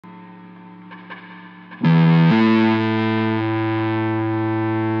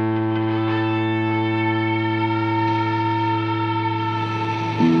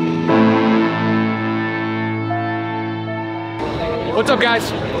What's up, guys?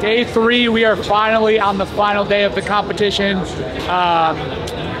 Day 3, we are finally on the final day of the competition.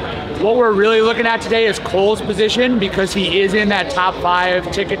 What we're really looking at today is Cole's position, because he is in that top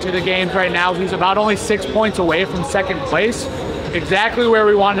 5 ticket to the games right now. He's about only 6 points away from second place. Exactly where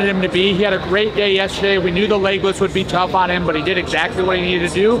we wanted him to be. He had a great day yesterday. We knew the legless would be tough on him, but he did exactly what he needed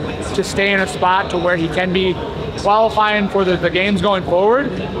to do to stay in a spot to where he can be qualifying for the games going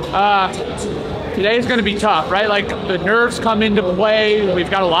forward. Today is going to be tough, right? Like, the nerves come into play. We've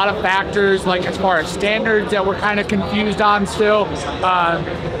got a lot of factors, like as far as standards that we're kind of confused on still.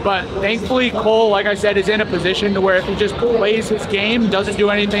 But thankfully, Cole, like I said, is in a position to where if he just plays his game, doesn't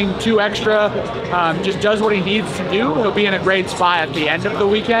do anything too extra, just does what he needs to do, he'll be in a great spot at the end of the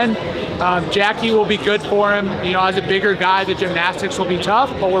weekend. Jackie will be good for him. You know, as a bigger guy, the gymnastics will be tough,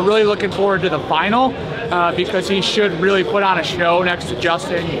 but we're really looking forward to the final because he should really put on a show next to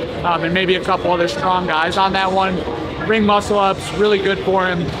Justin and maybe a couple other strong guys on that one. Ring muscle ups, really good for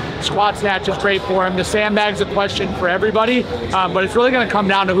him. Squat snatch is great for him. The sandbag's a question for everybody, but it's really going to come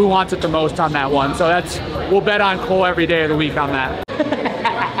down to who wants it the most on that one. So we'll bet on Cole every day of the week on that.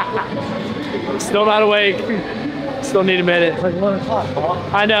 Still not awake. Still need a minute. It's like 1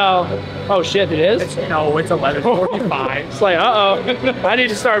 o'clock. I know. Oh shit, it is? No, it's 11:45. It's like, uh-oh. I need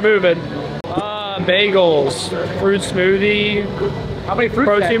to start moving. Bagels, fruit smoothie. How many fruit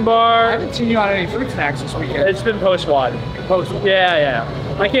protein snacks? bar? I haven't seen you on any fruit snacks this weekend. It's been post-WOD. Post-WOD.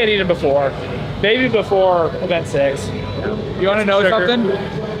 Yeah. I can't eat them before. Maybe before event 6. You want to know something?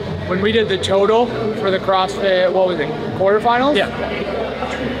 When we did the total for the CrossFit, what was it, quarterfinals? Yeah.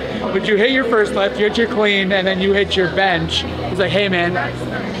 But you hit your first lift, you hit your clean, and then you hit your bench. He's like, hey man,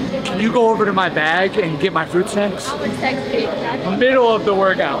 can you go over to my bag and get my fruit snacks? Middle of the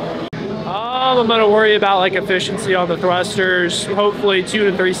workout. I'm gonna worry about like efficiency on the thrusters, hopefully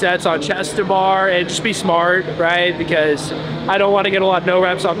 2 to 3 sets on chest to bar, and just be smart, right? Because I don't want to get a lot of no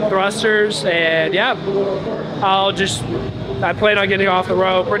reps on the thrusters, and yeah, I plan on getting off the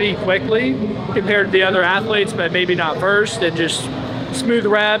row pretty quickly compared to the other athletes, but maybe not first, and just smooth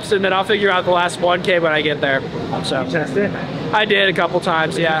reps, and then I'll figure out the last 1K when I get there. So You tested? I did a couple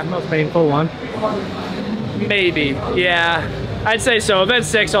times, yeah. Most painful one. Maybe, yeah. I'd say so. Event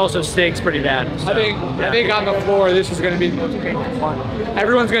 6 also stinks pretty bad. So, I think on the floor, this is going to be the most painful one.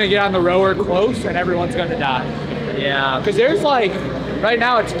 Everyone's going to get on the rower close, and everyone's going to die. Yeah. Because there's like, right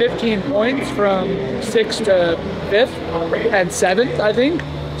now it's 15 points from 6th to 5th and 7th, I think.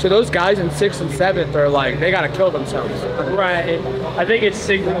 So those guys in 6th and 7th are like, they got to kill themselves. Right. I think it's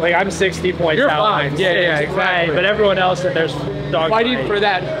like I'm 60 points You're out. fine. Yeah, exactly. Right. But everyone else, there's dog Fighting for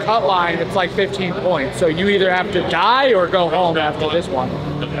that cut line, it's like 15 points. So you either have to die or go home after this one.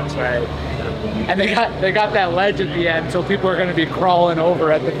 That's right. And they got that ledge at the end, so people are going to be crawling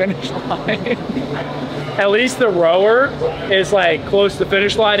over at the finish line. At least the rower is like close to the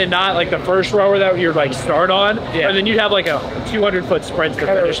finish line and not like the first rower that you're like start on. Yeah. And then you'd have like a 200-foot sprint to the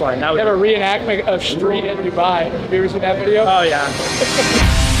finish line. That would have a reenactment of Street in Dubai. Have you ever seen that video? Oh yeah.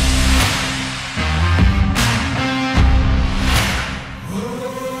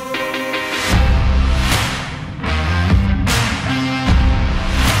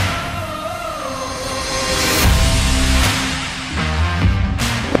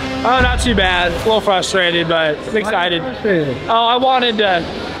 Oh, not too bad. A little frustrated, but excited. Oh, I wanted to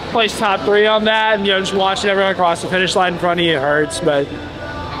place top 3 on that, and just watching everyone across the finish line in front of you hurts. But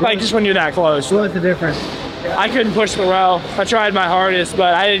like just when you're that close. What's the difference? I couldn't push the row. I tried my hardest,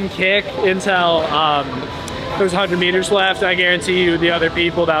 but I didn't kick until there was 100 meters left. I guarantee you the other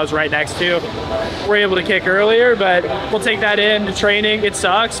people that I was right next to were able to kick earlier, but we'll take that into training. It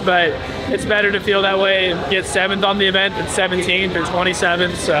sucks, but it's better to feel that way and get 7th on the event than 17th or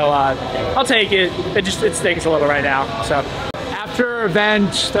 27th. So I'll take it. It stinks a little right now. So after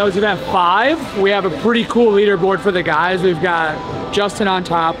event, that was event 5, we have a pretty cool leaderboard for the guys. We've got Justin on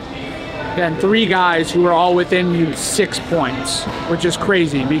top, and 3 guys who are all within 6 points, which is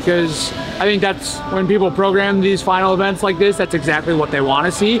crazy because I think that's when people program these final events like this, that's exactly what they want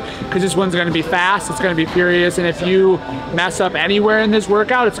to see, because this one's going to be fast, it's going to be furious, and if you mess up anywhere in this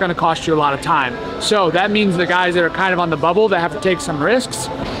workout, it's going to cost you a lot of time. So that means the guys that are kind of on the bubble that have to take some risks,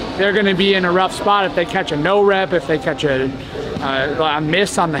 they're going to be in a rough spot if they catch a no rep, if they catch a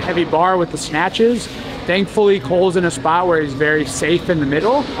miss on the heavy bar with the snatches. Thankfully, Cole's in a spot where he's very safe in the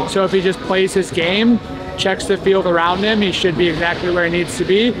middle. So if he just plays his game, checks the field around him, he should be exactly where he needs to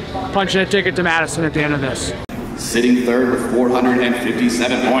be, punching a ticket to Madison at the end of this. Sitting 3rd with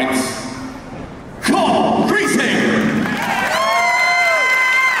 457 points, Cole Greashabers!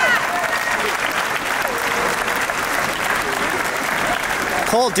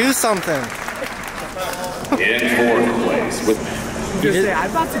 Cole, do something. In 4th place with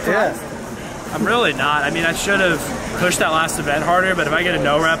I'm not surprised. I'm really not. I mean, I should have pushed that last event harder, but if I get a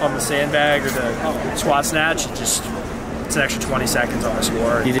no rep on the sandbag or the squat snatch, it's an extra 20 seconds on the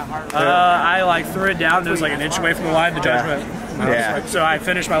score. I like threw it down. It was like an inch away from the line. The judgment. So I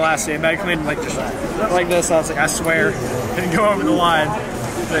finished my last sandbag clean like just like this. I was like, I swear, didn't go over the line.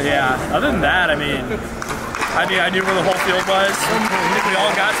 But yeah, other than that, I mean, I knew where the whole field was. I think we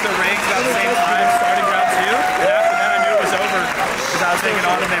all got to the rings about the same time, starting round 2. And after that, I knew it was over because I was taking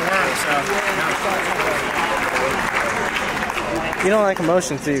on and they weren't. So. Yeah. You don't like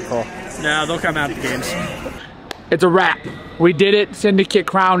emotions, do you, Cole? No, they'll come out at the games. It's a wrap. We did it. Syndicate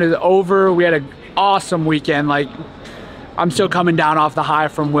Crown is over. We had an awesome weekend. Like, I'm still coming down off the high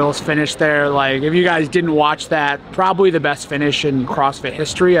from Will's finish there. Like, if you guys didn't watch that, probably the best finish in CrossFit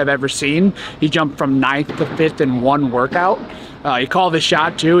history I've ever seen. He jumped from 9th to 5th in one workout. He called the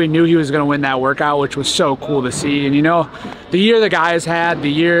shot too. He knew he was going to win that workout, which was so cool to see. And you know, the year the guy has had,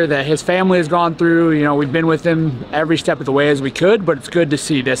 the year that his family has gone through, you know, we've been with him every step of the way as we could, but it's good to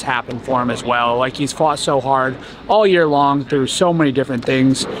see this happen for him as well. Like, he's fought so hard all year long through so many different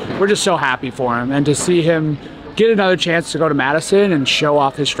things. We're just so happy for him, and to see him get another chance to go to Madison and show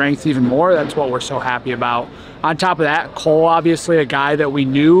off his strength even more, that's what we're so happy about. On top of that, Cole, obviously a guy that we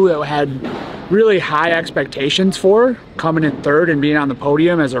knew that had really high expectations for, coming in 3rd and being on the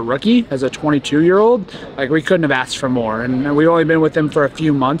podium as a rookie, as a 22-year-old. Like, we couldn't have asked for more. And we've only been with him for a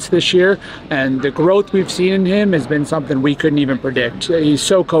few months this year, and the growth we've seen in him has been something we couldn't even predict. He's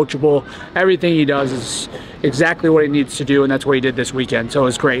so coachable. Everything he does is exactly what he needs to do, and that's what he did this weekend. So it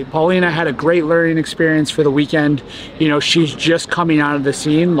was great. Paulina had a great learning experience for the weekend. You know, she's just coming out of the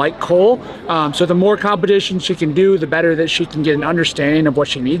scene like Cole. So the more competition she can do, the better that she can get an understanding of what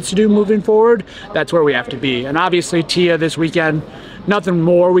she needs to do moving forward. That's where we have to be. And obviously Tia this weekend, nothing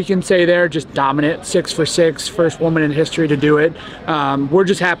more we can say there, just dominant, 6 for 6, first woman in history to do it. We're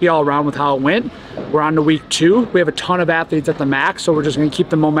just happy all around with how it went. We're on to week 2. We have a ton of athletes at the max, so we're just gonna keep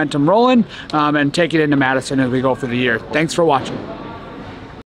the momentum rolling and take it into Madison as we go for the year. Thanks for watching.